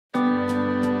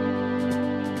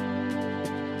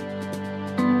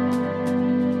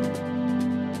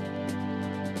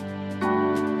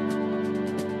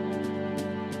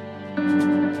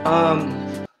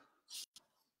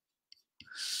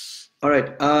Alright,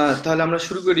 তাহলে আমরা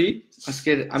শুরু করি।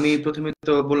 আজকের আমি প্রথমে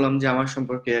তো বললাম যে আমার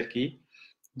সম্পর্কে আর কি,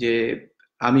 যে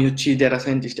আমি হচ্ছি ডেটা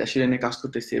সায়েন্টিস্ট, অ্যাসুরিয়নে কাজ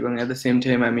করতেছি এবং এট দ্য সেম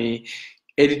টাইম আমি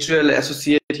এডিটোরিয়াল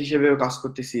অ্যাসোসিয়েট হিসেবেও কাজ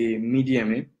করতেছি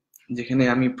মিডিয়ামে, যেখানে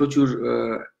আমি প্রচুর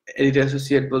এডিটর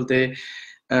অ্যাসোসিয়েট বলতে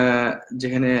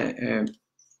যেখানে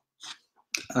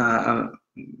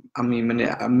আমি মানে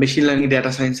মেশিন লার্নিং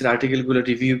ডেটা সায়েন্সের আর্টিকেল গুলো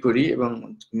রিভিউ করি এবং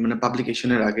মানে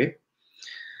পাবলিকেশনের আগে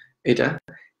এটা।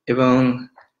 এবং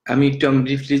আমি একটু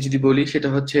ব্রিফলি যদি বলি, সেটা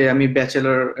হচ্ছে আমি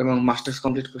ব্যাচেলর এবং মাস্টার্স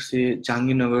কমপ্লিট করছি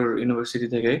জাহাঙ্গীরনগর ইউনিভার্সিটি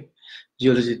থেকে,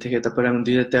 জিওলজি থেকে। তারপরে আমি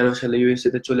 2013 সালে ইউএসএ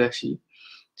তে চলে আসি।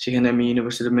 সেখানে আমি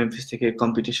ইউনিভার্সিটি অফ মেমফিস থেকে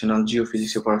কম্পিটিশনাল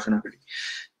জিওফিজিক্সে পড়াশোনা করি।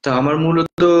 তো আমার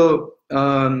মূলত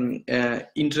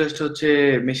ইন্টারেস্ট হচ্ছে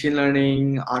machine learning,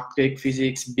 earthquake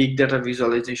physics, big data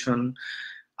visualisation,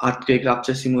 earthquake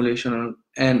rupture simulation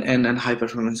and high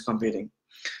performance computing.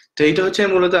 তো এইটা হচ্ছে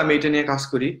মূলত আমি এটা নিয়ে কাজ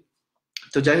করি।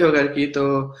 তো যাই হোক আর কি, তো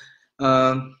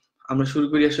আমরা শুরু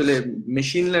করি আসলে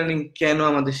মেশিন লার্নিং কেন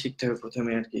আমাদের শিখতে হবে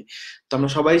প্রথমে আর কি। তো আমরা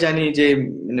সবাই জানি যে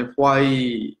মানে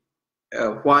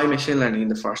why machine learning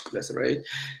in the first place, right?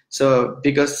 So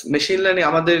because machine learning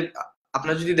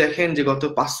আপনারা যদি দেখেন যে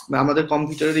আমাদের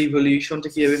কম্পিউটারের ইভলিউশনটা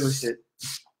কিভাবে হয়েছে,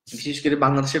 বিশেষ করে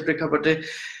বাংলাদেশের প্রেক্ষাপটে।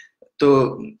 তো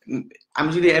আমি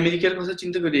যদি আমেরিকার কথা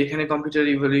চিন্তা করি, এখানে কম্পিউটার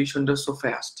ইভলিউশনটা সো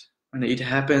ফাস্ট, মানে it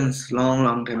happens long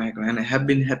time ago and have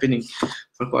been happening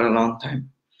for quite a long time.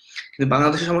 কিন্তু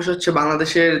বাংলাদেশের সমস্যা হচ্ছে,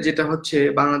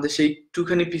 বাংলাদেশে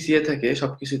একটুখানি পিছিয়ে থাকে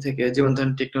সবকিছু থেকে, যেমন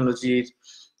ধরেন টেকনোলজির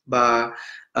বা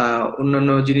অন্যান্য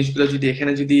জিনিসগুলো যদি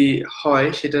এখানে যদি হয়,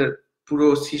 সেটার পুরো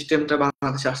সিস্টেমটা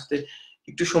বাংলাদেশে আসতে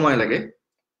একটু সময় লাগে।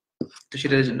 তো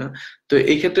সেটার জন্য তো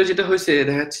এই ক্ষেত্রে যেটা হয়েছে,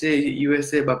 দেখা যাচ্ছে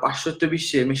ইউএসএ বা পাশ্চাত্য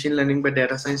বিশ্বে মেশিন লার্নিং বা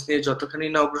ডেটা সায়েন্স নিয়ে যতখানি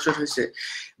না অগ্রসর হয়েছে,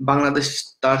 বাংলাদেশ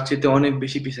তার চেয়ে অনেক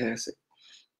বেশি পিছিয়ে আছে।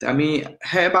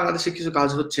 হ্যাঁ, বাংলাদেশে কিছু কাজ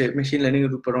হচ্ছে মেশিন লার্নিং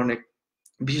এর উপর অনেক,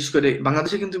 বিশেষ করে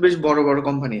বাংলাদেশে কিন্তু বেশ বড় বড়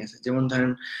কোম্পানি আছে, যেমন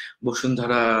ধরেন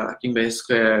বসুন্ধরা কিংবা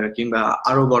স্কয়ার কিংবা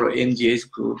আরো বড় এনজিএস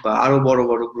গ্রুপ বা আরো বড়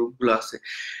বড় গ্রুপ গুলো আছে।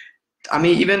 আমি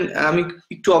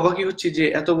একটু অবাকই হচ্ছি যে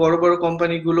এত বড় বড়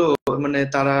কোম্পানি গুলো মানে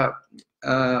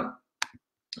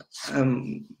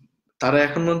তারা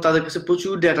এখন তাদের কাছে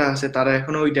প্রচুর ডেটা আছে, তারা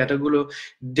এখনো ওই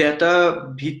ডেটা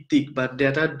ভিত্তিক বা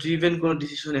ডেটা ড্রিভেন কোনো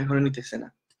ডিসিশন এখনো নিতেছে না।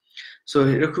 সো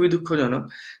এটা খুবই দুঃখজনক।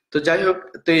 তো যাই হোক,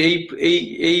 তো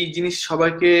এই জিনিস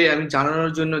সবাইকে আমি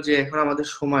জানানোর জন্য যে এখন আমাদের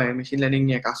সময় মেশিন লার্নিং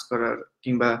নিয়ে কাজ করার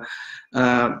কিংবা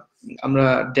আমরা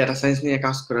ডেটা সায়েন্স নিয়ে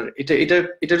কাজ করার,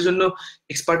 এটার জন্য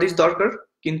এক্সপার্টিস দরকার,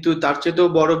 কিন্তু তার চেয়েও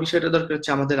বড় বিষয়টা দরকার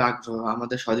হচ্ছে আমাদের আগ্রহ,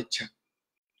 আমাদের সদিচ্ছা।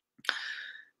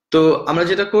 তো আমরা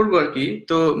যেটা করবো আর কি,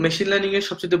 তো মেশিন লার্নিং এর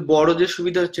সবচেয়ে বড় যে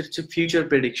সুবিধা হচ্ছে ফিউচার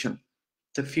প্রেডিকশন।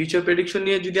 তো ফিউচার প্রেডিকশন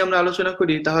নিয়ে যদি আমরা আলোচনা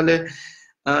করি, তাহলে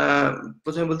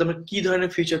প্রথমে বলতে আমরা কি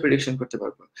ধরনের ফিউচার প্রেডিকশন করতে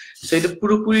পারবো। তো এটা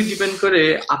পুরোপুরি ডিপেন্ড করে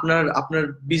আপনার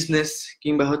বিজনেস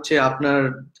কিংবা হচ্ছে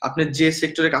আপনি যে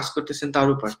সেক্টরে কাজ করতেছেন তার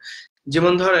উপর।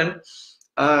 যেমন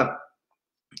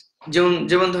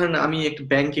ধরেন আমি একটা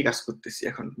ব্যাংকে কাজ করতেছি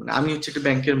এখন, মানে আমি হচ্ছে একটা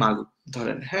ব্যাংকের মালিক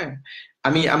ধরেন। হ্যাঁ,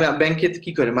 আমি ব্যাংকে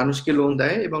কি করে, মানুষকে লোন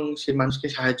দেয় এবং সে মানুষকে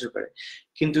সাহায্য করে,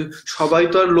 কিন্তু সবাই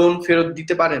তো আর লোন ফেরত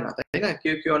দিতে পারে না, তাই না?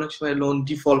 কেউ কেউ অনেক সময় লোন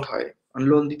ডিফল্ট হয়,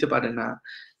 লোন দিতে পারে না।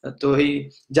 তো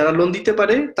যারা লোন দিতে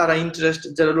পারে তারা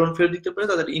যারা লোন ফেরত দিতে পারে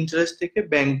তাদের ইন্টারেস্ট থেকে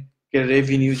ব্যাংকের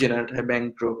রেভিনিউ জেনারেট হয়, ব্যাংক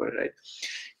গ্রো করে, রাইট?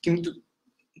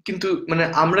 কিন্তু মানে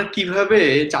আমরা কিভাবে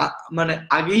মানে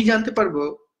আগেই জানতে পারবো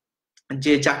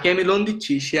যে যাকে আমি লোন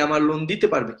দিচ্ছি সে আমার লোন দিতে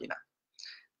পারবে কিনা,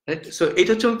 রাইট? সো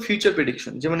এটা হচ্ছে ফিউচার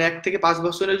প্রেডিকশন। যেমন 1 থেকে 5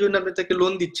 বছরের জন্য আপনি তাকে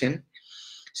লোন দিচ্ছেন,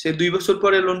 সে 2 বছর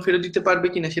পরে লোন ফেরত দিতে পারবে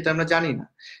কিনা সেটা আমরা জানি না।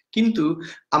 কিন্তু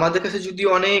আমাদের কাছে যদি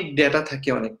অনেক ডেটা থাকে,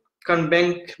 কারণ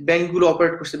ব্যাংকগুলো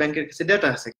অপারেট করছে, ব্যাংকের কাছে ডেটা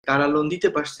আছে, কারা লোন দিতে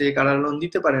পারছে কারা লোন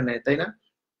দিতে পারে না, তাই না?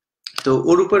 তো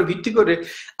ওর উপর ভিত্তি করে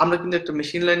আমরা কিন্তু একটা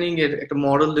মেশিন লার্নিং এর একটা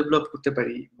মডেল ডেভেলপ করতে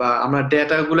পারি, বা আমরা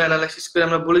ডেটা গুলো অ্যানালাইসিস করে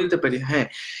আমরা বলে দিতে পারি, হ্যাঁ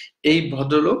এই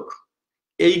ভদ্রলোক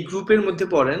এই গ্রুপের মধ্যে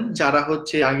পড়েন যারা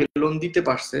হচ্ছে আগে লোন দিতে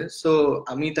পারছে, সো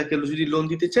আমি তাকে যদি লোন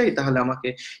দিতে চাই তাহলে আমাকে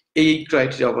এই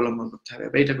ক্রাইটেরিয়া অবলম্বন করতে হবে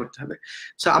বা এটা করতে হবে।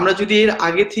 সো আমরা যদি এর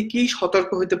আগে থেকেই সতর্ক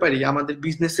হতে পারি আমাদের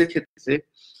বিজনেসের ক্ষেত্রে,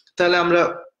 তাহলে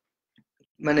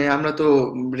আমরা তো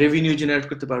রেভিনিউ জেনারেট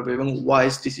করতে পারবো এবং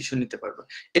ওয়াইজ ডিসিশন নিতে পারবো।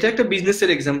 এটা একটা বিজনেসের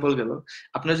এক্সাম্পল গেল।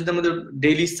 আপনারা যদি আমাদের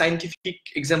ডেইলি সাইন্টিফিক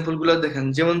এক্সাম্পল গুলো দেখেন,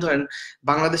 যেমন ধরেন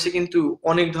বাংলাদেশে কিন্তু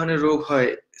অনেক ধরনের রোগ হয়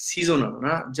সিজনাল,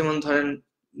 না? যেমন ধরেন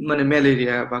মানে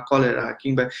ম্যালেরিয়া বা কলেরা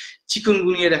কিংবা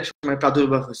চিকুনগুনিয়ার এক সময়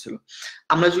প্রাদুর্ভাব হয়েছিল।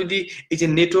 আমরা যদি এই যে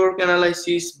নেটওয়ার্ক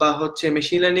অ্যানালাইসিস বা হচ্ছে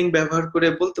মেশিন লার্নিং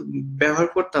ব্যবহার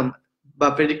করতাম বা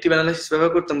প্রেডিক্টিভ অ্যানালাইসিস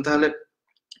ব্যবহার করতাম, তাহলে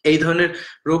এই ধরনের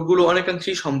রোগগুলো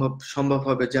অনেকাংশেই সম্ভব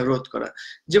হবে যা রোধ করা।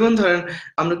 যেমন ধরেন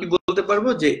আমরা কি বলতে পারবো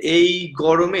যে এই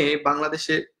গরমে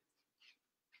বাংলাদেশে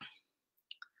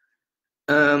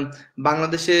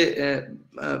বাংলাদেশে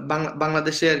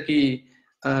বাংলাদেশে আর কি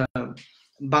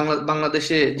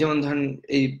বাংলাদেশে যেমন ধরেন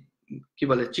এই কি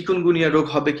বলে চিকুনগুনিয়া রোগ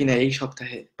হবে কিনা এই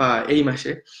সপ্তাহে বা এই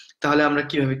মাসে, তাহলে আমরা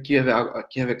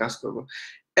কিভাবে কাজ করব।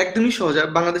 একদমই সহজ।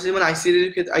 বাংলাদেশে যেমন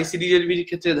আইসিডিআরবির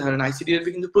ক্ষেত্রে ধরেন আইসিডিআরবি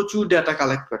কিন্তু প্রচুর ডেটা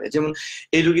কালেক্ট করে, যেমন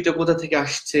এই রোগীটা কোথা থেকে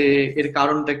আসছে, এর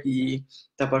কারণটা কি,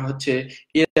 তারপর হচ্ছে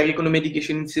এর আগে কোনো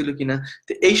মেডিকেশন ছিল কিনা।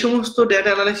 তো এই সমস্ত ডেটা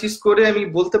অ্যানালাইসিস করে আমি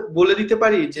বলে দিতে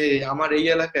পারি যে আমার এই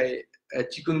এলাকায়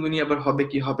চিকুনগুনিয়া আবার হবে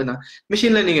কি হবে না,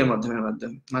 মেশিন লার্নিং এর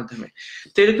মাধ্যমে।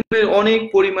 তো এরকম অনেক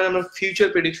পরিমাণে আমরা ফিউচার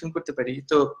প্রেডিকশন করতে পারি।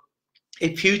 তো এই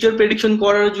ফিউচার প্রেডিকশন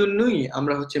করার জন্যই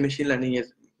আমরা হচ্ছে মেশিন লার্নিং এর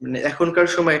মানে এখনকার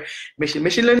সময়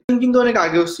মেশিন লার্নিং কিন্তু অনেক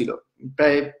আগেও ছিল,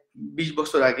 প্রায় 20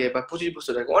 বছর আগে বা 25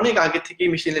 বছর আগে, অনেক আগে থেকেই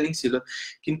মেশিন লার্নিং ছিল,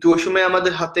 কিন্তু ওই সময়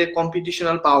আমাদের হাতে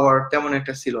কম্পিটিশনাল পাওয়ার তেমন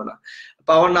একটা ছিল না।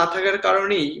 পাওয়ার না থাকার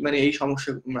কারণেই মানে এই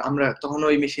সমস্যা, আমরা তখন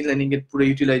ওই মেশিন লার্নিং এর পুরো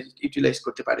ইউটিলাইজ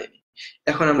করতে পারিনি,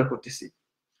 এখন আমরা করতেছি।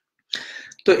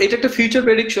 তো এটা একটা ফিউচার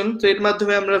প্রেডিকশন, তো এর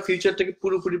মাধ্যমে আমরা ফিউচারটাকে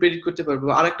পুরোপুরি প্রেডিক্ট করতে পারবো।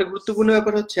 আর একটা গুরুত্বপূর্ণ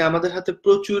ব্যাপার হচ্ছে আমাদের হাতে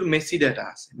প্রচুর মেসি ডাটা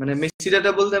আছে। মানে মেসি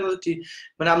ডাটা বলতে আমরা হচ্ছে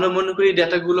মানে আমরা মনে করি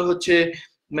ডাটাগুলো হচ্ছে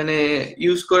মানে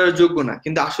ইউজ করার যোগ্য না,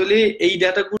 কিন্তু আসলে এই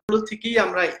ডাটাগুলো থেকেই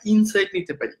আমরা ইনসাইট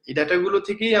নিতে পারি, এই ডাটাগুলো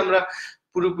থেকেই আমরা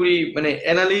পুরোপুরি মানে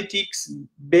অ্যানালিটিক্স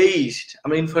বেসড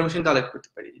আমরা ইনফরমেশন কালেক্ট করতে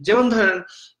পারি। যেমন ধরেন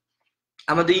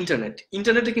আমাদের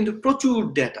ইন্টারনেটে কিন্তু প্রচুর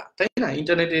ডেটা, তাই না?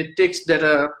 ইন্টারনেটে টেক্সট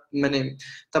ডেটা মানে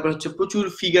তারপর হচ্ছে প্রচুর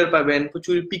ফিগার পাবেন,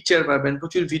 প্রচুর পিকচার পাবেন,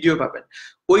 প্রচুর ভিডিও পাবেন।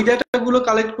 ওই ডেটাগুলো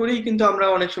কালেক্ট করেই কিন্তু আমরা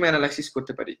অনেক সময় অ্যানালাইসিস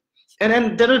করতে পারি।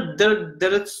 and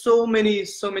there are so many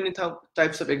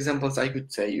types of examples I could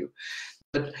say you,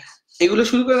 but এগুলো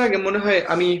শুরু করার আগে মনে হয়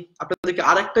আমি আপনাদেরকে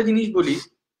আরেকটা জিনিস বলি।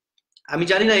 আমি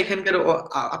জানি না এখানকার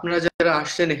আপনারা যারা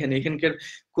আসছেন এখানকার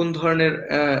কোন ধরনের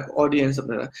অডিয়েন্স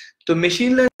আপনারা। তো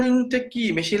মেশিন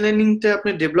লার্নিংটা আপনি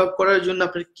ডেভেলপ করার জন্য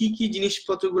আপনার কি কি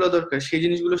জিনিসপত্রগুলো দরকার, সেই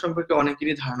জিনিসগুলো সম্পর্কে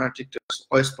অনেকেরই ধারণা ঠিক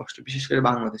অস্পষ্ট, বিশেষ করে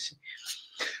বাংলাদেশে।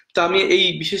 তো আমি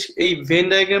এই ভেন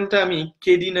ডায়াগ্রামটা আমি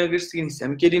কেডি নাগেটস থেকে নিচ্ছি।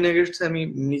 আমি কেডি নাগেটস আমি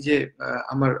নিজে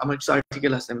আমার কিছু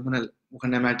আর্টিকেল আছে, আমি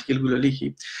ওখানে আমি আর্টিকেল গুলো লিখি।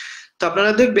 তো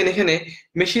আপনারা দেখবেন এখানে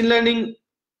মেশিন লার্নিং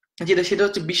সেটা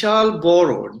হচ্ছে বিশাল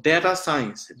বড় ডেটা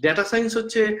সায়েন্স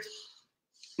হচ্ছে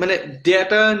মানে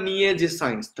ডেটা নিয়ে যে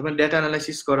সায়েন্স, তারপরে ডেটা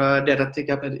অ্যানালাইসিস করা, ডেটা থেকে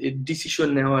আপনার ডিসিশন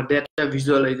নেওয়া, data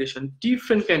visualisation,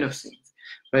 different kind of science,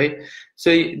 right? So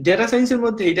এই ডেটা সায়েন্সের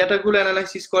মধ্যে এই ডেটাগুলো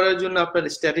অ্যানালাইসিস করার জন্য আপনার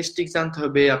স্ট্যাটিস্টিক্স জানতে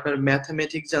হবে, আপনার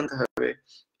ম্যাথমেটিক্স জানতে হবে,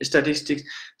 স্ট্যাটিস্টিক্স।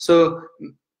 সো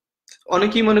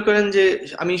অনেকেই মনে করেন যে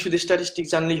আমি শুধু স্ট্যাটিস্টিক্স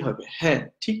জানলেই হবে। হ্যাঁ,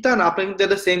 ঠিক তা না, আপনার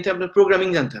কিন্তু সেম টাইম আপনার প্রোগ্রামিং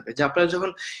জানতে হবে। যে আপনারা যখন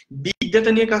বিগ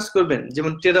ডাটা নিয়ে কাজ করবেন,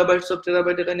 যেমন টেরাবাইট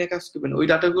ডাটা নিয়ে কাজ করবেন, ওই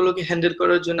ডাটাগুলোকে হ্যান্ডেল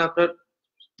করার জন্য আপনার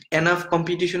এনাফ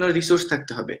কম্পিটিশনাল রিসোর্স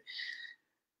থাকতে হবে,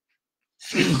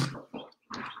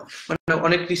 মানে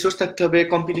অনেক রিসোর্স থাকতে হবে,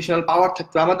 কম্পিটিশনাল পাওয়ার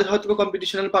থাকতে হবে। আমাদের হয়তো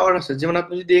কম্পিটিশনাল পাওয়ার আছে, যেমন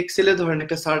আপনি যদি এক্সেলে ধরেন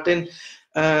একটা সার্টেন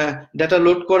ডাটা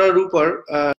লোড করার উপর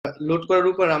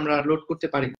আমরা লোড করতে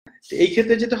পারি না। এই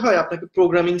ক্ষেত্রে যেটা হয়, আপনাকে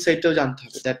প্রোগ্রামিং সাইডটাও জানতে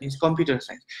হবে, দ্যাট মিনস কম্পিউটার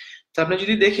সায়েন্স। তো আপনি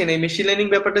যদি দেখেন এই মেশিন লার্নিং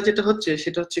ব্যাপারটা যেটা হচ্ছে,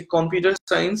 সেটা হচ্ছে কম্পিউটার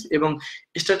সায়েন্স এবং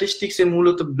স্ট্যাটিস্টিক্স এর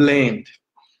মূলত ব্লেন্ড।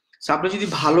 আপনি যদি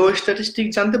ভালো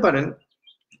স্ট্যাটিস্টিক্স জানতে পারেন,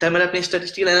 তার মানে আপনি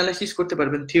স্ট্যাটিস্টিক্যাল অ্যানালাইসিস করতে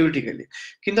পারবেন থিওরিটিক্যালি।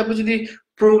 কিন্তু আপনি যদি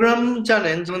প্রোগ্রাম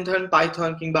জানেন, যেমন ধরেন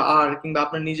পাইথন কিংবা আর কিংবা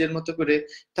আপনার নিজের মতো করে,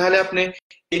 তাহলে আপনি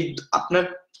আপনার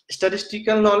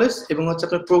স্ট্যাটিস্টিক্যাল নলেজ এবং হচ্ছে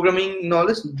আপনার প্রোগ্রামিং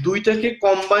নলেজ দুইটাকে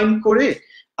কম্বাইন করে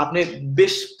আপনি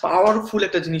বেশ পাওয়ারফুল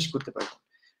একটা জিনিস করতে পারবেন।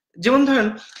 যেমন ধরেন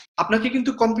আপনাকে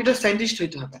কিন্তু কম্পিউটার সায়েন্টিস্ট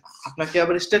হইতে হবে না, আপনাকে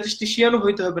আবার স্ট্যাটিস্টিশিয়ানও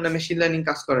হইতে হবে না মেশিন লার্নিং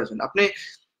কাজ করার জন্য। আপনি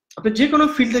যে কোনো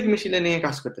ফিল্ড থেকে মেশিন লার্নিং এ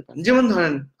কাজ করতে পারেন। যেমন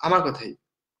ধরেন আমার কথাই,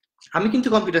 আমি কিন্তু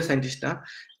কম্পিউটার সায়েন্টিস্ট না,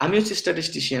 আমি হচ্ছে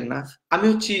স্ট্যাটিস্টিশিয়ান না, আমি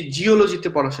হচ্ছে জিওলজিতে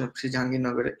পড়াশোনা করছি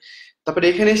জাহাঙ্গীরনগরে। তারপরে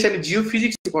এখানে এসে আমি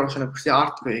জিওফিজিক্স নিয়ে পড়াশোনা করছি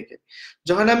আর্থকোয়েকে।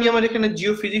 যখন আমি আমার এখানে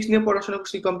জিওফিজিক্স নিয়ে পড়াশোনা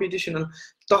করছি কম্পিউটেশনাল,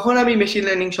 তখন আমি মেশিন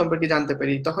লার্নিং সম্পর্কে জানতে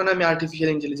পারি, তখন আমি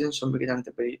আর্টিফিশিয়াল ইন্টেলিজেন্স সম্পর্কে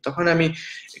জানতে পারি, তখন আমি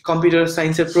কম্পিউটার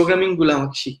সায়েন্সের প্রোগ্রামিং গুলো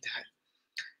আমাকে শিখতে হয়।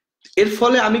 এর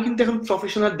ফলে আমি কিন্তু এখন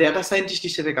প্রফেশনাল ডেটা সায়েন্টিস্ট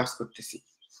হিসেবে কাজ করতেছি।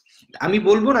 আমি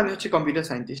বলবো না আমি হচ্ছে কম্পিউটার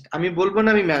সায়েন্টিস্ট, আমি বলবো না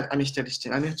আমি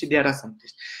স্ট্যাটিস্টিশিয়ান, আমি হচ্ছে ডেটা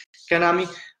সায়েন্টিস্ট। কেন?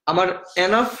 আমার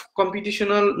এনাফ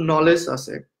কম্পিটিশনাল নলেজ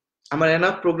আছে, আমার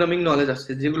এনাফ প্রোগ্রামিং নলেজ আছে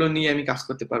যেগুলো নিয়ে আমি কাজ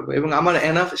করতে পারবো, এবং আমার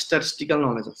এনাফ স্ট্যাটিস্টিক্যাল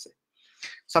নলেজ আছে।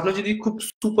 আপনি যদি খুব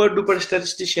সুপার ডুপার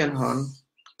স্ট্যাটিস্টিশিয়ান হন,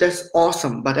 that's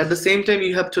awesome, but at the same time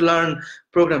you have to learn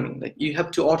programming, like you have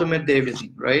to automate the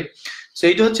everything, right? So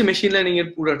এটা হচ্ছে মেশিন লার্নিং এর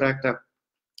পুরোটা একটা।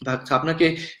 আপনাকে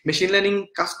মেশিন লার্নিং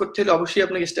কাজ করতে হলে অবশ্যই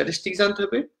আপনাকে স্ট্যাটিস্টিক্স জানতে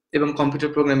হবে, এবং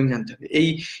কম্পিউটার প্রোগ্রামিং জানতে হবে। এই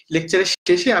লেকচারের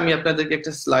শেষে আমি আপনাদেরকে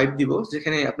একটা স্লাইড দিব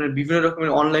যেখানে আপনার বিভিন্ন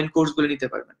রকমের অনলাইন কোর্সগুলো নিতে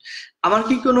পারবেন।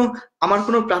 আমার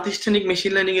কোনো প্রাতিষ্ঠানিক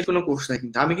মেশিন লার্নিং এর কোনো কোর্স নাই,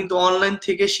 কিন্তু আমি কিন্তু অনলাইন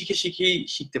থেকে শিখেই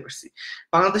শিখতে পারছি।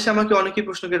 বাংলাদেশে আমাকে অনেকেই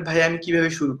প্রশ্ন করে, ভাই আমি কিভাবে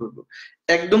শুরু করব?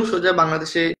 একদম সোজা,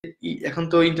 বাংলাদেশে এখন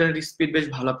তো ইন্টারনেট স্পিড বেশ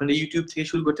ভালো, আপনারা ইউটিউব থেকে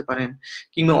শুরু করতে পারেন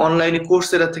কিংবা অনলাইনে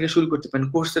কোর্সেরা থেকে শুরু করতে পারেন।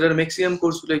 কোর্সেরার ম্যাক্সিমাম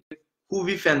কোর্সগুলো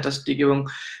খুবই ফ্যান্টাস্টিক এবং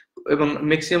এবং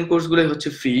ম্যাক্সিমাম কোর্সগুলোই হচ্ছে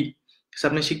ফ্রি,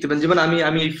 আপনি শিখতে পারেন। যেমন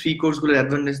আমি এই ফ্রি কোর্সগুলোর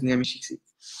অ্যাডভান্টেজ নিয়ে আমি শিখছি।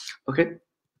 ওকে,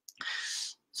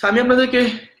 আমি আপনাদেরকে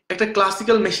একটা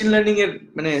ক্লাসিক্যাল মেশিন লার্নিং এর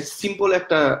মানে সিম্পল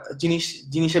একটা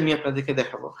জিনিস আমি আপনাদেরকে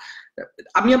দেখাবো।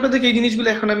 আমি আপনাদেরকে এই জিনিসগুলো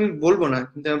এখন আমি বলবো না,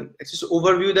 কিন্তু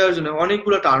ওভারভিউ দেওয়ার জন্য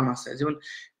অনেকগুলো টার্ম আছে। যেমন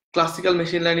ক্লাসিক্যাল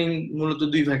মেশিন লার্নিং মূলত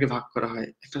দুই ভাগে ভাগ করা হয়,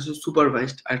 একটা হচ্ছে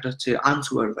সুপারভাইজড আর একটা হচ্ছে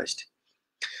আনসুপারভাইজড।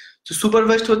 তো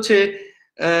সুপারভাইজড হচ্ছে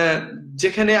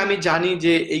যেখানে আমি জানি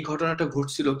যে এই ঘটনাটা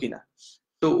ঘটছিল কিনা,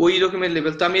 তো ওই রকমের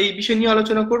লেভেল। তো আমি এই বিষয় নিয়ে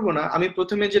আলোচনা করব না। আমি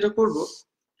প্রথমে যেটা করব,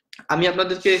 আমি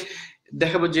আপনাদেরকে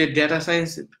দেখাবো যে ডেটা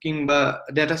সায়েন্স কিংবা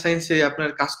ডেটা সায়েন্সে আপনার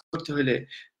কাজ করতে হলে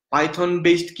পাইথন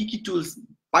বেসড কি কি টুলস,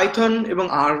 পাইথন এবং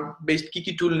আর বেসড কি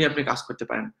কি টুল নিয়ে আপনি কাজ করতে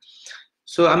পারেন।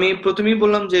 সো আমি প্রথমেই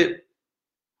বললাম যে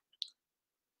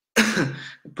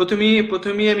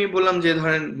আমি বললাম যে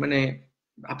ধরেন মানে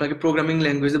আপনাকে প্রোগ্রামিং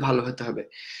ল্যাঙ্গুয়েজে ভালো হতে হবে।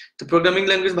 তো প্রোগ্রামিং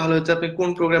ল্যাঙ্গুয়েজ ভালো হতে আপনি কোন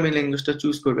প্রোগ্রামিং ল্যাঙ্গুয়েজটা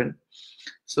চুজ করবেন?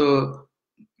 সো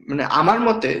মানে আমার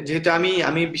মতে, যেহেতু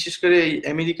আমি বিশেষ করে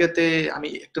আমেরিকাতে আমি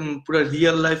একদম পুরো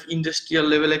রিয়েল লাইফ ইন্ডাস্ট্রিয়াল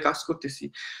লেভেলে কাজ করতেছি,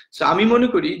 তো আমি মনে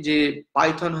করি যে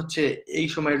পাইথন হচ্ছে এই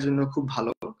সময়ের জন্য খুব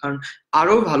ভালো। কারণ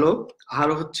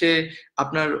আরো হচ্ছে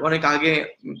আপনার অনেক আগে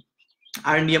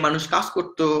আর নিয়ে মানুষ কাজ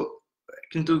করতো,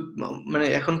 কিন্তু মানে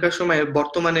এখনকার সময়ে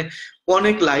বর্তমানে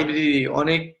অনেক লাইব্রেরি,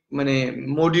 অনেক মানে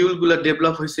মডিউল গুলা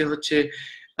ডেভেলপ হয়েছে হচ্ছে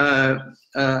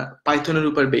পাইথনের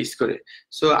উপর বেস করে।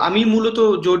 সো আমি মূলত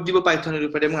জোর দিব পাইথনের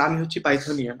উপরে, এবং আমি হচ্ছি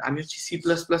পাইথনিয়ান, আমি হচ্ছি C++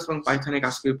 এবং পাইথনে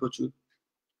কাজ করি প্রচুর।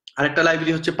 আরেকটা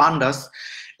লাইব্রেরি হচ্ছে পান্ডাস।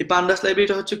 এই পান্ডাস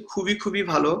লাইব্রেরিটা হচ্ছে খুবই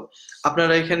ভালো।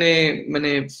 আপনারা এখানে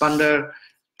মানে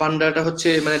পান্ডাটা হচ্ছে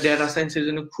মানে ডেটা সায়েন্সের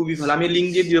জন্য খুবই ভালো। আমি লিঙ্ক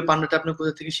দিয়ে দিব, পান্ডাটা আপনি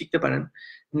কোথা থেকে শিখতে পারেন।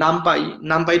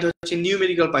 নামপাইটা হচ্ছে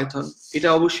নিউমেরিক্যাল পাইথন, এটা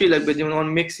অবশ্যই লাগবে। যেমন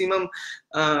ম্যাক্সিমাম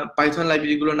পাইথন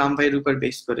লাইব্রেরি গুলো নামপাইয়ের উপর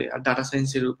বেস করে, আর ডাটা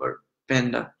সায়েন্সের উপর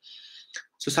প্যান্ডা।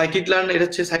 সো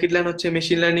সাইকিট-লার্ন হচ্ছে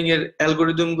মেশিন লার্নিং এর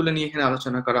অ্যালগোরিদম গুলো নিয়ে এখানে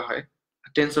আলোচনা করা হয়।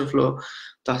 টেনসরফ্লো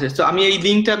তো আছে। তো আমি এই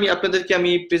লিঙ্কটা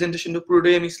আমি প্রেজেন্টেশন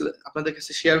পুরোটাই আমি আপনাদের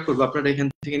কাছে শেয়ার করবো, আপনারা এখান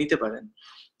থেকে নিতে পারেন।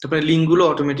 তারপরে লিঙ্ক গুলো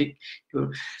অটোমেটিক।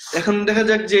 এখন দেখা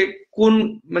যাক যে কোন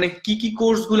মানে কি কি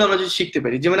কোর্স গুলো আমরা যদি শিখতে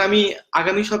পারি। যেমন আমি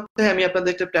আগামী সপ্তাহে আমি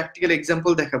আপনাদের একটা প্র্যাকটিক্যাল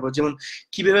এক্সাম্পল দেখাবো, যেমন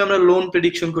কিভাবে আমরা লোন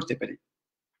প্রেডিকশন করতে পারি।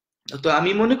 তো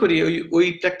আমি মনে করি ওই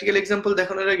প্র্যাকটিক্যাল এক্সাম্পল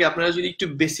দেখানোর আগে আপনারা যদি একটু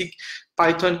বেসিক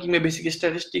পাইথন কিংবা বেসিক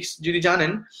স্ট্যাটিস্টিক্স যদি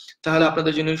জানেন, তাহলে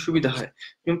আপনাদের জন্য সুবিধা হয়।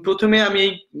 প্রথমে আমি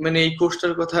এই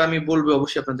কোর্সটার কথা আমি বলবো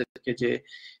অবশ্যই আপনাদেরকে, যে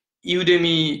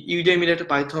ইউডেমির একটা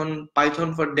Python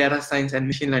for data science and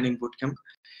machine learning boot camp.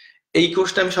 এই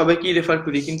কোর্সটা আমি সবাইকেই রেফার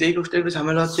করি, কিন্তু এই কোর্সটা একটু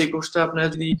ঝামেলা হচ্ছে। এই কোর্সটা আপনারা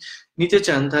যদি নিতে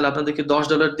চান তাহলে আপনাদেরকে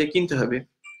 $10 দিয়ে কিনতে হবে।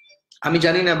 আমি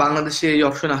জানি না বাংলাদেশে এই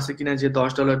অপশন আছে কিনা যে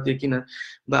 $10 দিয়ে কিনা,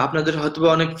 বা আপনাদের হয়তো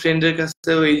অনেক ফ্রেন্ডের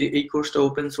কাছেও এই কোর্সটা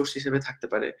ওপেন সোর্স হিসেবে থাকতে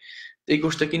পারে। এই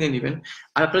কোর্সটা কিনে নেবেন।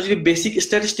 আর আপনারা যদি বেসিক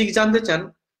স্ট্যাটিস্টিক্স জানতে চান,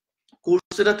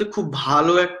 কোর্সেরাতে খুব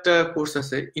ভালো একটা কোর্স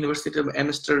আছে, university of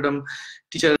Amsterdam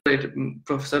teacher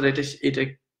professor এটা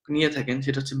নিয়ে থাকেন,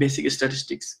 সেটা হচ্ছে বেসিক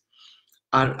স্ট্যাটিস্টিক্স।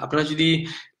 আর আপনারা যদি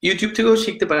ইউটিউব থেকেও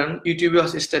শিখতে পারেন, ইউটিউবে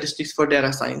আছে স্ট্যাটিস্টিক্স ফর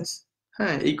ডেটা সায়েন্স।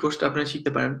 হ্যাঁ, এই কোর্সটা আপনারা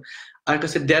শিখতে পারেন। আর একটা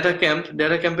হচ্ছে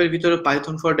ডেটা ক্যাম্পের ভিতরে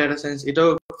পাইথন ফর ডেটা সায়েন্স, এটাও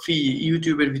ফ্রি,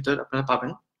 ইউটিউবের ভিতর আপনারা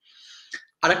পাবেন।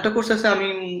 আরেকটা কোর্স আছে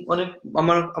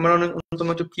আমার অনেক অন্যতম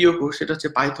একটা প্রিয় কোর্স, সেটা হচ্ছে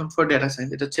পাইথন ফর ডেটা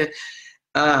সায়েন্স। এটা হচ্ছে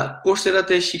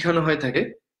কোর্সেরাতে শেখানো হয়ে থাকে।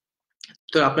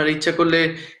 তো আপনারা ইচ্ছা করলে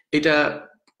এটা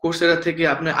কোর্সেরা থেকে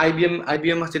আপনার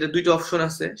আইবিএম আছে, এটা দুইটা অপশন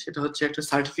আছে। সেটা হচ্ছে একটা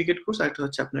সার্টিফিকেট কোর্স, আর একটা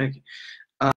হচ্ছে আপনার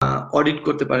অডিট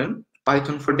করতে পারেন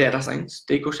পাইথন ফর ডেটা সায়েন্স,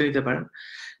 এই কোর্সে নিতে পারেন।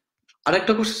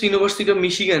 আরেকটা course university of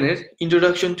মিশিগানের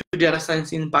introduction to data science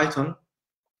in Python,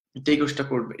 এই কোর্সটা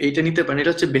করবে, এইটা নিতে পারেন।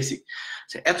 এটা হচ্ছে বেসিক।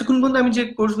 এতক্ষণ পর্যন্ত আমি যে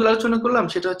কোর্সগুলো আলোচনা করলাম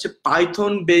সেটা হচ্ছে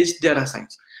পাইথন বেসড ডেটা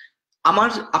সায়েন্স।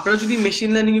 আপনারা যদি মেশিন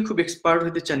লার্নিং এ খুব এক্সপার্ট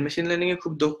হতে চান, মেশিন লার্নিং এ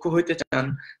খুব দক্ষ হতে চান,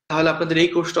 তাহলে আপনাদের এই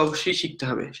কোর্সটা অবশ্যই শিখতে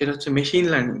হবে। সেটা হচ্ছে মেশিন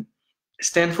লার্নিং।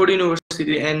 স্ট্যানফোর্ড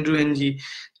ইউনিভার্সিটির অ্যান্ড্রু এনজি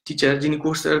টিচার, যিনি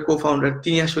কোর্সের কো-ফাউন্ডার,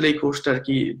 তিনি আসলে এই কোর্সটা আর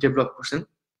কি ডেভেলপ করছেন,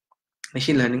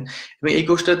 মেশিন লার্নিং। এবং এই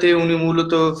কোর্সটাতে উনি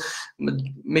মূলত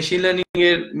মেশিন লার্নিং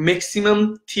এর ম্যাক্সিমাম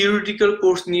থিওরিটিক্যাল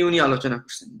কোর্স নিয়ে উনি আলোচনা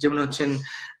করছেন। যেমন হচ্ছেন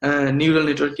নিউরাল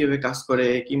নেটওয়ার্ক কিভাবে কাজ করে,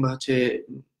 কিংবা হচ্ছে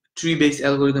ট্রি বেস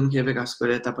অ্যালগোরিদম কিভাবে কাজ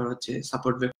করে, তারপর হচ্ছে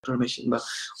সাপোর্ট ভেক্টর মেশিন বা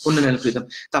অন্যান্য অ্যালগোরিদম।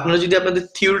 তো আপনারা যদি আপনাদের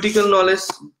থিওরিটিক্যাল নলেজ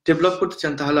ডেভেলপ করতে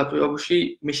চান, তাহলে আপনি অবশ্যই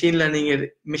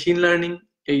মেশিন লার্নিং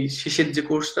এই শেষের যে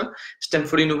কোর্সটা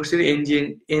স্ট্যানফোর্ড ইউনিভার্সিটি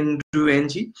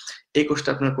এনজি, এই কোর্সটা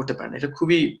আপনারা করতে পারেন। এটা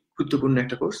খুবই গুরুত্বপূর্ণ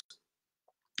একটা কোর্স।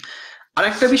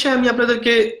 আরেকটা বিষয়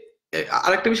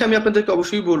আমি আপনাদেরকে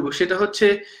অবশ্যই বলবো, সেটা হচ্ছে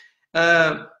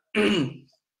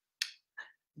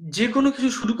যে কোনো কিছু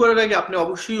শুরু করার আগে আপনি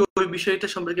অবশ্যই ওই বিষয়টা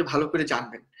সম্পর্কে ভালো করে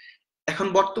জানবেন। এখন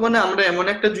বর্তমানে আমরা এমন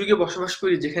একটা যুগে বসবাস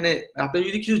করি যেখানে আপনি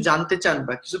যদি কিছু জানতে চান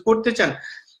বা কিছু করতে চান,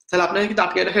 তাহলে আপনাকে কিন্তু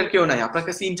আটকে রাখার কেউ নাই। আপনার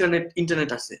কাছে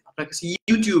ইন্টারনেট আছে, আপনার কাছে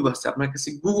ইউটিউব আছে, আপনার কাছে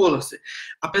গুগল আছে।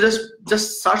 আপনি জাস্ট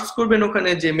সার্চ করবেন ওখানে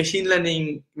যে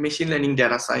মেশিন লার্নিং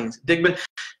ডেটা সায়েন্স, দেখবেন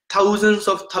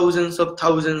থাউজেন্ডস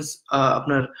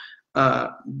আপনার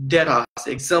ডেটা আছে,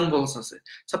 এক্সাম্পলস আছে।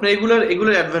 আপনি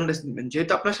এগুলোর অ্যাডভান্টেজ নেবেন,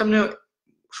 যেহেতু আপনার সামনে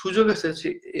সুযোগ আছে,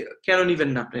 কেন নিবেন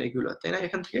না আপনি এগুলো, তাই না,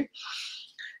 এখান থেকে।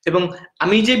 এবং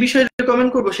আমি যে বিষয়ে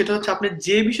রেকমেন্ড করবো সেটা হচ্ছে আপনি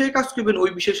যে বিষয়ে কাজ করবেন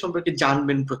ওই বিষয় সম্পর্কে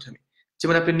জানবেন প্রথমে।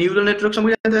 যেমন আপনি নিউরাল নেটওয়ার্ক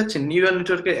সম্পর্কে জানতে চাচ্ছেন, নিউরাল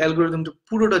নেটওয়ার্কের অ্যালগরিদমটা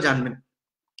পুরোটা জানবেন।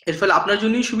 এর ফলে আপনার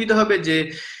জন্যই সুবিধা হবে যে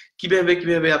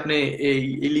কিভাবে আপনি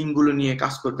এই লিঙ্ক গুলো নিয়ে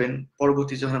কাজ করবেন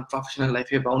পরবর্তী যখন প্রফেশনাল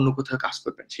লাইফে বা অন্য কোথাও কাজ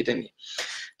করবেন সেটা নিয়ে।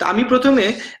 তো আমি প্রথমে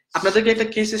আপনাদেরকে একটা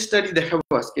কেস স্টাডি দেখাবো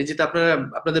আজকে, যেটা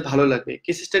আপনাদের ভালো লাগবে।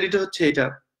 কেস স্টাডিটা হচ্ছে এটা,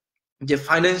 যে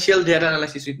financial data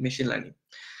analysis with machine learning.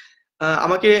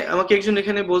 আমাকে একজন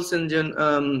এখানে বলছেন যে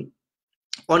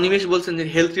অনিমেষ বলছেন যে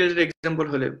হেলথ রিলেটেড এক্সাম্পল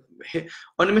হলে।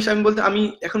 অনিমেষ, আমি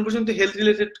এখন পর্যন্ত হেলথ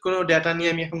রিলেটেড কোনো ডেটা নিয়ে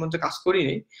আমি এখন পর্যন্ত কাজ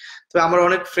করিনি, তবে আমার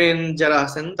অনেক ফ্রেন্ড যারা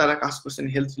আছেন তারা কাজ করছেন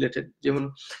হেলথ রিলেটেড। যেমন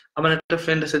আমার একটা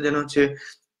ফ্রেন্ড আছে, যেন হচ্ছে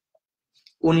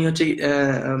উনি হচ্ছে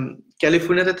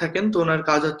ক্যালিফোর্নিয়াতে থাকেন, তো ওনার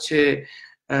কাজ হচ্ছে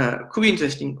খুবই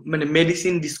ইন্টারেস্টিং, মানে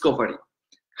মেডিসিন ডিসকভারি।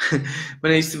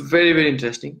 মানে it's very very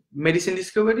interesting, medicine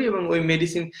Discovery. এবং ওই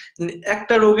মেডিসিন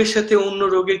একটা রোগের সাথে অন্য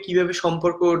রোগের কিভাবে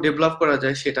সম্পর্ক ডেভেলপ করা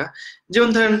যায় সেটা। যেমন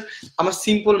ধরেন আমার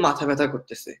সিম্পল মাথা ব্যথা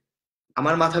করতেছে,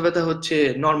 আমার মাথা ব্যথা হচ্ছে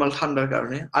নর্মাল ঠান্ডার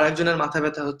কারণে, আর একজনের মাথা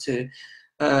ব্যথা হচ্ছে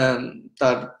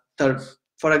তার তার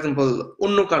ফর এক্সাম্পল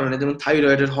অন্য কারণে, যেমন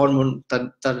থাইরয়েডের হরমোন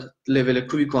তার লেভেলে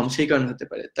খুবই কম, সেই কারণে হতে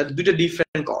পারে। তার দুইটা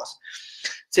ডিফারেন্ট কজ,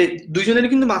 সে দুইজনের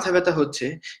কিন্তু মাথা ব্যথা হচ্ছে,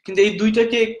 কিন্তু এই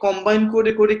দুইটাকে কম্বাইন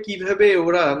করে করে কিভাবে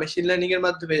ওরা মেশিন লার্নিং এর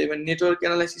মাধ্যমে, নেটওয়ার্ক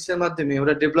অ্যানালাইসিস এর মাধ্যমে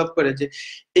ওরা ডেভেলপ করে যে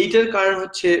এইটার কারণ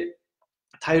হচ্ছে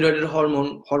থাইরয়েডের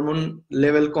হরমোন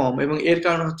লেভেল কম, এবং এর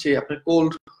কারণ হচ্ছে আপনার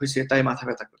কোল্ড হয়েছে তাই মাথা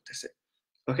ব্যথা করতেছে।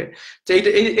 ওকে, তো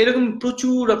এরকম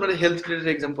প্রচুর আপনাদের হেলথ রিলেটেড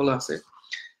এক্সাম্পল আছে।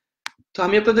 তো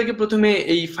আমি আপনাদেরকে প্রথমে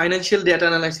এই ফাইন্যান্সিয়াল ডেটা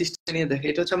অ্যানালাইসিসটা নিয়ে দেখে,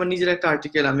 এটা হচ্ছে আমার নিজের একটা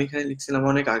আর্টিকেল, আমি এখানে লিখছিলাম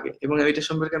অনেক আগে, এবং এটা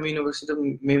সম্পর্কে আমি ইউনিভার্সিটি অফ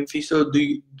মেমফিসও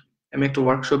আমি একটা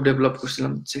ওয়ার্কশপ ডেভেলপ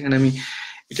করছিলাম, সেখানে আমি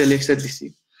এটা লেকচার দিছি।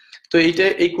 তো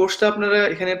এই কোর্সটা আপনারা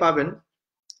এখানে পাবেন।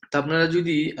 তা আপনারা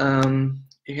যদি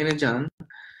এখানে যান,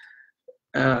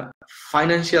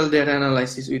 financial data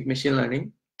analysis with machine learning,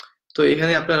 তো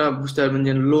এখানে আপনারা বুঝতে পারবেন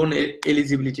যে লোন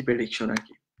এলিজিবিলিটি প্রেডিকশন আর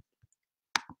কি।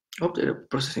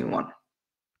 প্রসেসিং 1।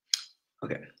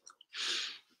 ওকে,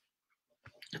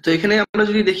 তো এখানে আমরা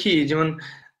যদি দেখি, যেমন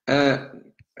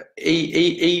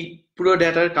এই পুরো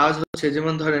ডেটার কাজ হচ্ছে,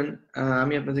 যেমন ধরেন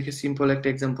আমি আপনাদেরকে সিম্পল একটা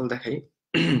এক্সাম্পল দেখাই।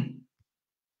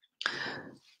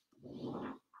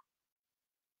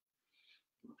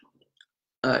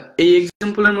 এই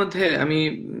এক্সাম্পলের মধ্যে আমি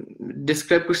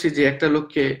ডেসক্রাইব করছি যে একটা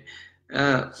লোককে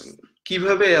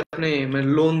কিভাবে আপনি মানে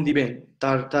লোন দিবেন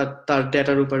তার তার তার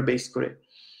ডেটার উপর বেস করে।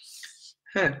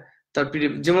 হ্যাঁ,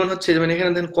 যেমন হচ্ছে, যেমন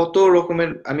এখানে দেখেন কত রকমের,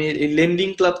 আমি এই লেন্ডিং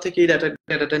ক্লাব থেকে এই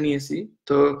ডাটাটা নিয়েছি।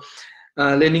 তো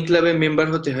লেন্ডিং ক্লাবে মেম্বার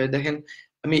হতে হয়, দেখেন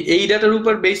আমি এই ডাটার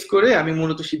উপর বেস করে আমি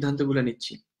মূলত সিদ্ধান্তগুলো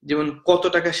নিচ্ছি। যেমন কত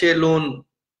টাকা সে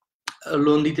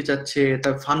লোন দিতে চাচ্ছে,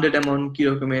 তার ফান্ডেড অ্যামাউন্ট কি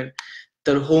রকমের,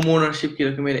 তার হোম ওনারশিপ কি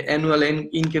রকমের, অ্যানুয়াল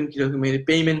ইনকাম কি রকমের,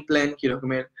 পেমেন্ট প্ল্যান কি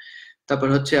রকমের, তারপর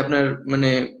হচ্ছে আপনার মানে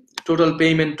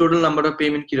টোটাল নাম্বার অফ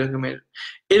পেমেন্ট কি রকমের,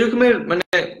 এরকমের মানে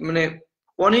মানে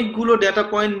অনেকগুলো ডেটা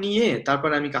পয়েন্ট নিয়ে তারপর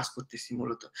আমি কাজ করতেছি।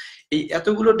 মূলত এই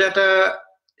এতগুলো ডেটা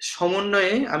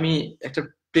সমন্বয়ে আমি একটা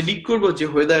প্রেডিক্ট করব যে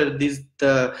whether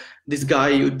this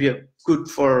guy would be good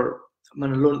for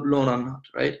মানে loan or not,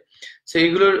 right? So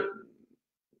এইগুলোর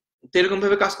এরকম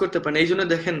ভাবে কাজ করতে পারেন। এই জন্য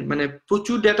দেখেন মানে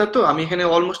প্রচুর ডেটা, তো আমি এখানে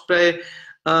অলমোস্ট প্রায়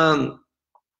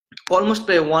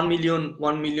 1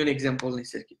 মিলিয়ন এক্সাম্পল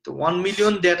নিচ্ছি আর কি। তো 1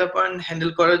 মিলিয়ন ডেটা পয়েন্ট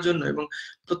হ্যান্ডেল করার জন্য, এবং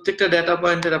প্রত্যেকটা ডেটা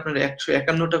পয়েন্টের আপনার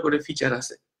 151টা করে ফিচার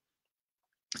আছে,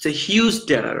 হিউজ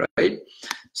ডেটা, রাইট?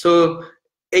 সো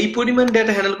এই পরিমাণ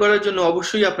ডেটা হ্যান্ডেল করার জন্য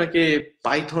অবশ্যই আপনাকে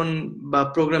পাইথন বা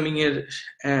প্রোগ্রামিং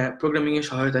এর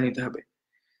সহায়তা নিতে হবে,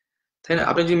 তাই না?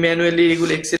 আপনি যদি ম্যানুয়ালি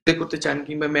এগুলো এক্সেলে করতে চান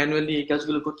কিংবা ম্যানুয়ালি এই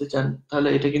কাজগুলো করতে চান, তাহলে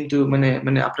এটা কিন্তু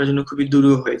মানে আপনার জন্য খুবই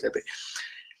দুরূহ হয়ে যাবে।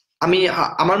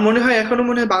 আমার মনে হয়, এখনো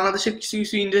মনে হয় বাংলাদেশের কিছু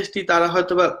কিছু ইন্ডাস্ট্রি তারা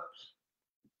হয়তো বা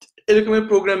এরকমের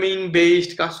প্রোগ্রামিং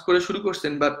বেসড কাজ করে শুরু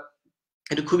করছেন, বাট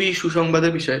এটা খুবই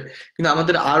সুসংবাদের বিষয়, কিন্তু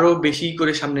আমাদের আরো বেশি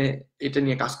করে সামনে এটা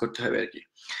নিয়ে কাজ করতে হবে আর কি।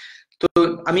 তো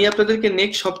আমি আপনাদেরকে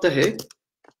নেক্সট সপ্তাহে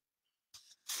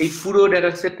এই পুরো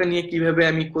ডেটা সেটটা নিয়ে কিভাবে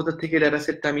আমি কোথা থেকে ডেটা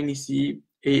সেটটা আমি নিছি,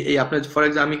 এই এই আপনার ফর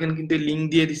এক্সাম্পল আমি এখানে কিন্তু লিঙ্ক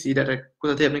দিয়ে দিছি ডাটা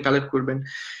কোথা থেকে আপনি কালেক্ট করবেন।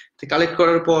 তো কালেক্ট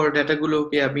করার পর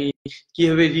ডাটাগুলোকে আমি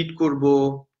কিভাবে রিড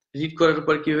করার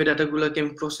পর কিভাবে ডাটাগুলোকে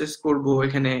আমি প্রসেস করব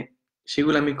এখানে,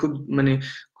 সেগুলো আমি খুব মানে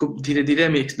খুব ধীরে ধীরে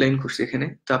আমি এক্সপ্লেইন করছি এখানে।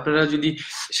 তো আপনারা যদি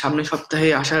সামনের সপ্তাহে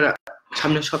আসার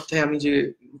সামনের সপ্তাহে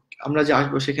আমরা যে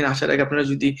আসবো সেখানে আসার আগে আপনারা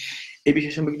যদি এই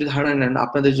বিষয় সম্পর্কে একটু ধারণা নেন,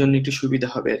 আপনাদের জন্য একটু সুবিধা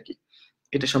হবে আর কি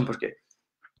এটা সম্পর্কে।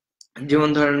 যেমন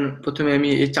ধরেন প্রথমে আমি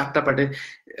এই 4টা পার্টে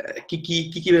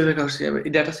কি ভাবে কাজ করছি।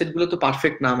 এই ডাটা সেট গুলো তো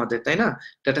পারফেক্ট না আমাদের, তাই না?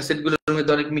 ডাটা সেট গুলোর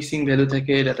মধ্যে অনেক মিসিং ভ্যালু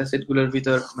থাকে, ডাটা সেট গুলোর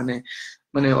ভিতর মানে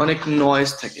মানে অনেক নয়েজ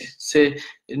থাকে। সে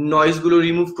নয়েজ গুলো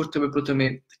রিমুভ করতে হবে প্রথমে,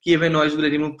 কিভাবে নয়েজ গুলো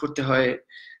রিমুভ করতে হয়।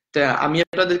 তা আমি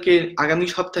আপনাদেরকে আগামী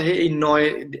সপ্তাহে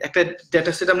একটা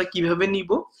ডাটা সেট আমরা কিভাবে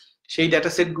নিব, সেই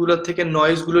ডাটা সেট গুলোর থেকে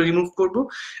নয়েজ গুলো রিমুভ করব,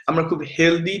 আমরা খুব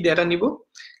হেলদি ডাটা নিব।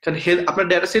 কারণ আপনার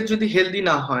ডাটা সেট যদি হেলদি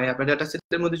না হয়, আপনার ডাটা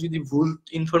সেটের মধ্যে যদি ভুল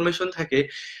ইনফরমেশন থাকে,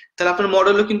 তাহলে আপনার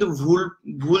মডেলও কিন্তু ভুল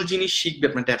ভুল জিনিস শিখবে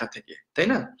আপনার ডাটা থেকে, তাই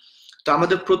না? তো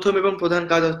আমাদের প্রথম এবং প্রধান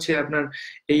কাজ হচ্ছে আপনার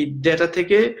এই ডাটা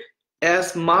থেকে অ্যাজ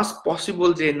মাস পসিবল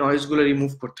যে নয়েজ গুলো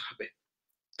রিমুভ করতে হবে।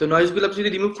 তো নয়েজ গুলো আপনি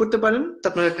যদি রিমুভ করতে পারেন, তো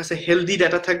আপনার কাছে হেলদি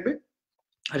ডাটা থাকবে।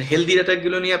 আর হেলদি ডাটা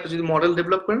গুলো নিয়ে আপনি যদি মডেল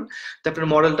ডেভেলপ করেন, তো আপনার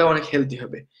মডেলটা অনেক হেলদি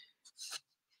হবে।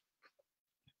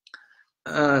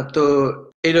 তো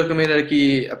এইরকমের আর কি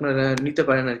আপনারা নিতে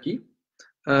পারেন আর কি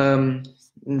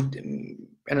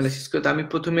অ্যানালাইসিস করতে। আমি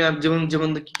প্রথমে যেমন যেমন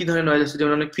কি ধরনের নয়েজ আছে,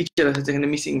 যেমন অনেক ফিচার আছে যেখানে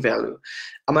মিসিং ভ্যালু।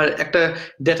 আমার একটা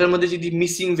ডেটার মধ্যে যদি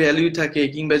মিসিং ভ্যালু থাকে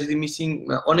কিংবা যদি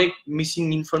অনেক মিসিং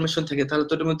ইনফরমেশন থাকে, তাহলে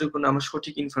তো ওটার মধ্যে কোনো আমার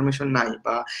সঠিক ইনফরমেশন নাই,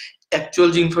 বা অ্যাকচুয়াল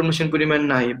যে ইনফরমেশন পরিমাণ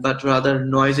নাই, বাট রাদার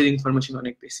নয়েজের ইনফরমেশন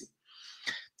অনেক বেশি।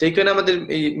 তো এই কারণে আমাদের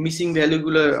এই মিসিং ভ্যালু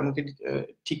গুলো আমাকে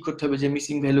ঠিক করতে হবে, যে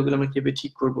মিসিং ভ্যালু গুলো আমরা কিভাবে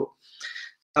ঠিক করব।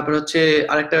 তারপর হচ্ছে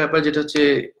আরেকটা ব্যাপার যেটা হচ্ছে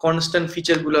কনস্ট্যান্ট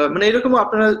ফিচার গুলো, মানে এরকম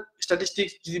আপনারা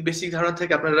স্ট্যাটিস্টিক্স যদি বেসিক ধারণা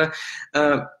থাকে, আপনারা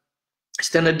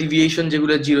স্ট্যান্ডার্ড ডিভিয়েশন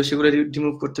যেগুলো জিরো সেগুলো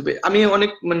রিমুভ করতে হবে। আমি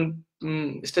অনেক মানে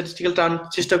স্ট্যাটিস্টিক্যাল টার্ম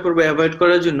চেষ্টা করবো অ্যাভয়েড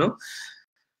করার জন্য।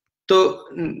 তো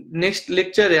নেক্সট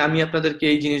লেকচারে আমি আপনাদেরকে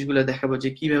এই জিনিসগুলো দেখাবো যে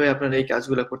কিভাবে আপনারা এই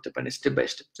কাজগুলো করতে পারেন স্টেপ বাই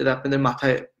স্টেপ, যাতে আপনাদের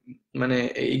মাথায় মানে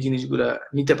এই জিনিসগুলা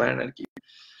নিতে পারেন আর কি।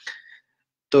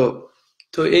 তো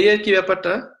তো এই আর কি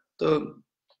ব্যাপারটা। তো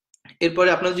এরপরে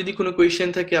আপনার যদি কোনো কোয়েশ্চেন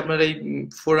থাকে আপনারা এই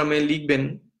ফোরামে লিখবেন,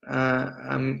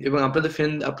 এবং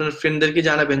আপনার ফ্রেন্ডদেরকে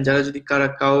জানাবেন, যারা যদি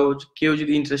কেউ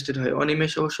যদি ইন্টারেস্টেড হয়।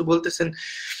 অনিমেষ অবশ্য বলতেছেন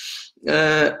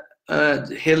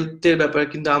হেলথের ব্যাপার,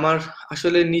 কিন্তু আমার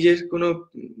আসলে নিজের কোনো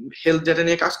হেলথ ডাটা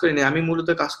নিয়ে কাজ করি না। আমি মূলত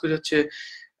কাজ করি হচ্ছে,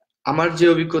 আমার যে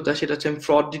অভিজ্ঞতা সেটা হচ্ছে আমি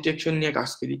ফ্রড ডিটেকশন নিয়ে কাজ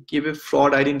করি, কিভাবে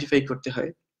ফ্রড আইডেন্টিফাই করতে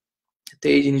হয়। তো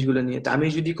এই জিনিসগুলো নিয়ে তো আমি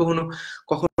যদি কখনো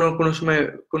কখনো কোনো সময়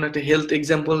কোনো একটা হেলথ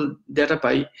এক্সাম্পল ডাটা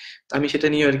পাই, তো আমি সেটা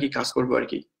নিয়ে আর কি কাজ করবো আর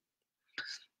কি।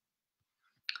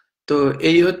 তো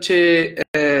এই হচ্ছে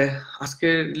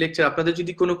আজকের লেকচার। আপনাদের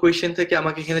যদি কোনো কোয়েশ্চেন থাকে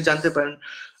আমাকে এখানে জানতে পারেন।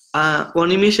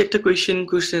 অনিমেষ একটা কোয়েশ্চেন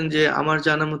করছেন যে আমার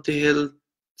জানা মতে হেলথ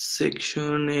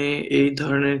সেকশনে এই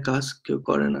ধরনের কাজ কেউ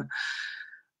করে না।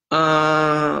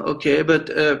 ওকে, বাট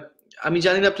আমি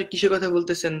জানি না আপনি কিসের কথা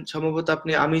বলতেছেন। সম্ভবত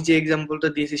আমি যে এক্সাম্পলটা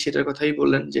দিয়েছি সেটার কথাই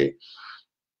বললেন, যে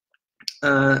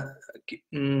আহ,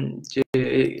 যে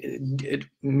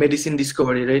মেডিসিন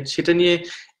ডিসকভারি, রাইট? সেটা নিয়ে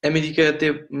আমেরিকাতে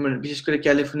মানে বিশেষ করে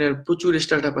ক্যালিফোর্নিয়ার প্রচুর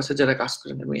স্টার্টআপ আছে যারা কাজ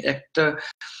করেন, এবং একটা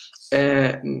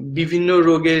বিভিন্ন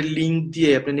রোগের লিঙ্ক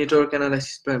দিয়ে আপনি নেটওয়ার্ক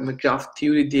অ্যানালাইসিস বা গ্রাফ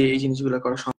থিওরি দিয়ে এই জিনিসগুলো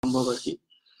করা সম্ভব আর কি।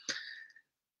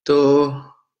 তো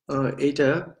এইটা।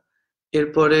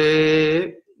 এরপরে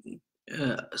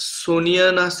সোনিয়া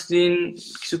নাসরিন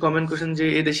কিছু কমেন্ট করেছেন যে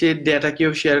এদেশে ডেটা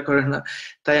কেউ শেয়ার করে না,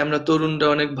 তাই আমরা তরুণরা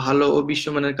অনেক ভালো ও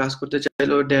বিশ্বমানের কাজ করতে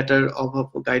চাইলেও ডেটার অভাব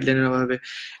ও গাইডলাইনের অভাবে।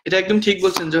 এটা একদম ঠিক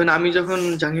বলছেন। আমি যখন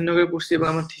জাহাঙ্গীরনগরে পড়ছি এবং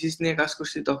আমার থিসিস নিয়ে কাজ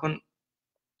করছি, তখন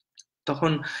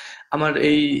তখন আমার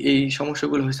এই এই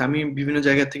সমস্যাগুলো হয়েছে। আমি বিভিন্ন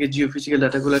জায়গা থেকে জিওফিজিক্যাল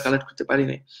ডাটাগুলো কালেক্ট করতে পারি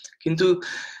নাই, কিন্তু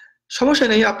সমস্যা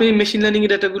নেই। আপনি মেশিন লার্নিং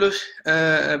এর ডাটাগুলো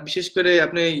বিশেষ করে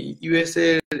আপনি ইউএস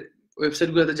এর ওয়েবসাইট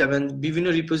গুলোতে যাবেন, বিভিন্ন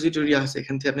রিপোজিটরি আছে,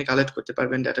 এখান থেকে আপনি কালেক্ট করতে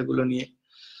পারবেন ডাটাগুলো নিয়ে।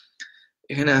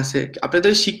 এখানে আছে,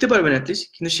 আপনাদের শিখতে পারবেন অ্যাটলিস্ট।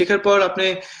 কিন্তু শেখার পর আপনি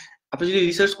আপনি যদি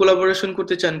রিসার্চ কোলাবোরেশন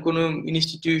করতে চান কোনো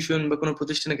ইনস্টিটিউশন বা কোনো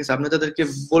প্রতিষ্ঠানের কাছে, আপনি তাদেরকে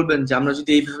বলবেন যে আমরা যদি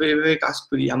এইভাবে এইভাবে কাজ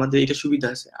করি, আমাদের এটা সুবিধা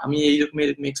আছে, আমি এইরকম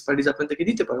এরকম এক্সপার্টিস আপনাদেরকে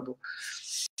দিতে পারবো।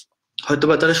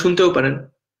 হয়তোবা তারা শুনতেও পারেন।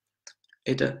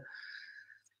 এটা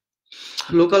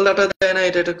লোকাল ডাটা দেয় না,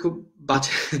 এটা খুব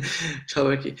বাজে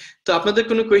সবাইকে। তো আপনাদের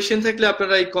কোনো কোয়েশ্চেন থাকলে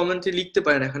আপনারা এই কমেন্টে লিখতে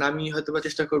পারেন। এখন আমি হয়তোবা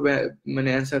চেষ্টা করবো মানে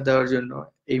অ্যান্সার দেওয়ার জন্য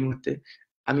এই মুহূর্তে।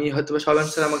 আমি হয়তোবা সব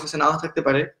অ্যান্সার আমার কাছে নাও থাকতে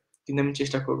পারে, কিন্তু আমি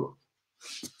চেষ্টা করব।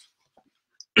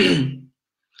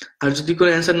 আর যদি কোনো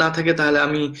অ্যান্সার না থাকে তাহলে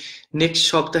আমি নেক্সট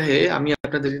সপ্তাহে আমি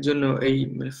আপনাদের জন্য এই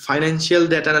ফাইন্যান্সিয়াল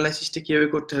ডেটা অ্যানালাইসিসটা কিভাবে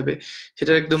করতে হবে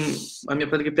সেটা একদম আমি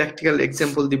আপনাদেরকে প্র্যাকটিক্যাল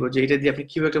এক্সাম্পল দিব যে এটা দিয়ে আপনি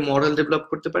কিভাবে একটা মডেল ডেভেলপ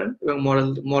করতে পারেন এবং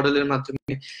মডেলের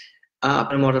মাধ্যমে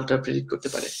আপনার মডেলটা প্রেডিক্ট করতে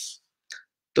পারে।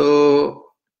 তো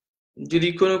যদি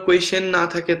কোনো কোয়েশ্চেন না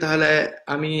থাকে তাহলে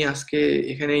আমি আজকে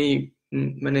এখানেই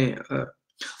মানে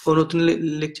নতুন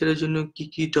লেকচারের জন্য কি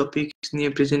কি টপিক নিয়ে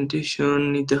প্রেজেন্টেশন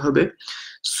নিতে হবে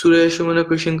সুরেশ সুমনা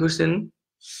কোয়েশ্চেন করছেন।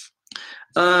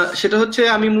 সেটা হচ্ছে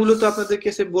আমি মূলত আপনাদের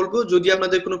কাছে বলবো যদি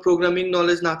আপনাদের কোনো প্রোগ্রামিং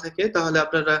নলেজ না থাকে তাহলে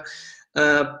আপনারা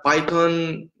পাইথন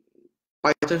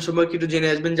সম্পর্কে একটু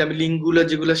জেনে আসবেন যে আমি লিঙ্কগুলো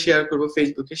যেগুলো শেয়ার করবো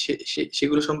ফেসবুকে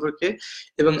সেগুলো সম্পর্কে,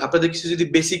 এবং আপনাদের কিছু যদি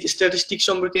বেসিক স্ট্যাটিস্টিক্স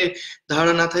সম্পর্কে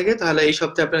ধারণা না থাকে তাহলে এই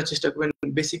সপ্তাহে আপনারা চেষ্টা করবেন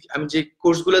বেসিক আমি যে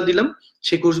কোর্সগুলো দিলাম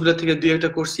সেই কোর্সগুলো থেকে 2-1টা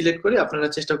কোর্স সিলেক্ট করে আপনারা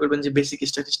চেষ্টা করবেন যে বেসিক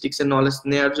স্ট্যাটিস্টিক্স এর নলেজ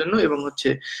নেওয়ার জন্য এবং হচ্ছে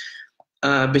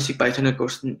বেসিক পাইথনের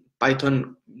কোর্স পাইথন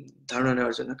ধারণা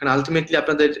নেওয়ার জন্য, কারণ আলটিমেটলি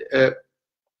আপনাদের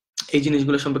এই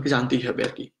জিনিসগুলো সম্পর্কে জানতেই হবে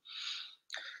আর কি।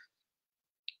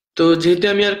 তো যেহেতু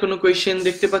আমি আর কোনো কোয়েশ্চেন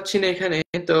দেখতে পাচ্ছি না এখানে,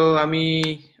 তো আমি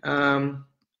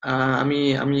আমি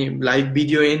আমি লাইভ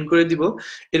ভিডিও এন্ড করে দিব।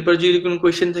 এরপর যদি কোনো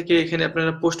কোয়েশ্চেন থাকে এখানে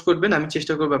আপনারা পোস্ট করবেন, আমি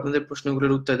চেষ্টা করবো আপনাদের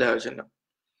প্রশ্নগুলোর উত্তর দেওয়ার জন্য।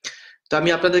 তো আমি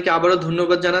আপনাদেরকে আবারও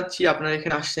ধন্যবাদ জানাচ্ছি, আপনারা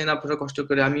এখানে আসছেন আপনারা কষ্ট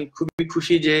করে, আমি খুবই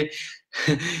খুশি যে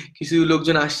কিছু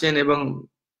লোকজন আসছেন এবং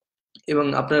এবং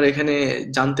আপনারা এখানে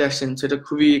জানতে আসছেন, সেটা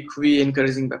খুবই খুবই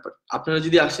এনকারেজিং ব্যাপার। আপনারা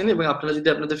যদি আসেন এবং আপনারা যদি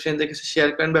আপনাদের ফ্রেন্ডদের কাছে শেয়ার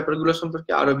করেন ব্যাপারগুলো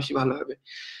সম্পর্কে আরো বেশি ভালো হবে।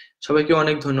 সবাইকে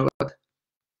অনেক ধন্যবাদ।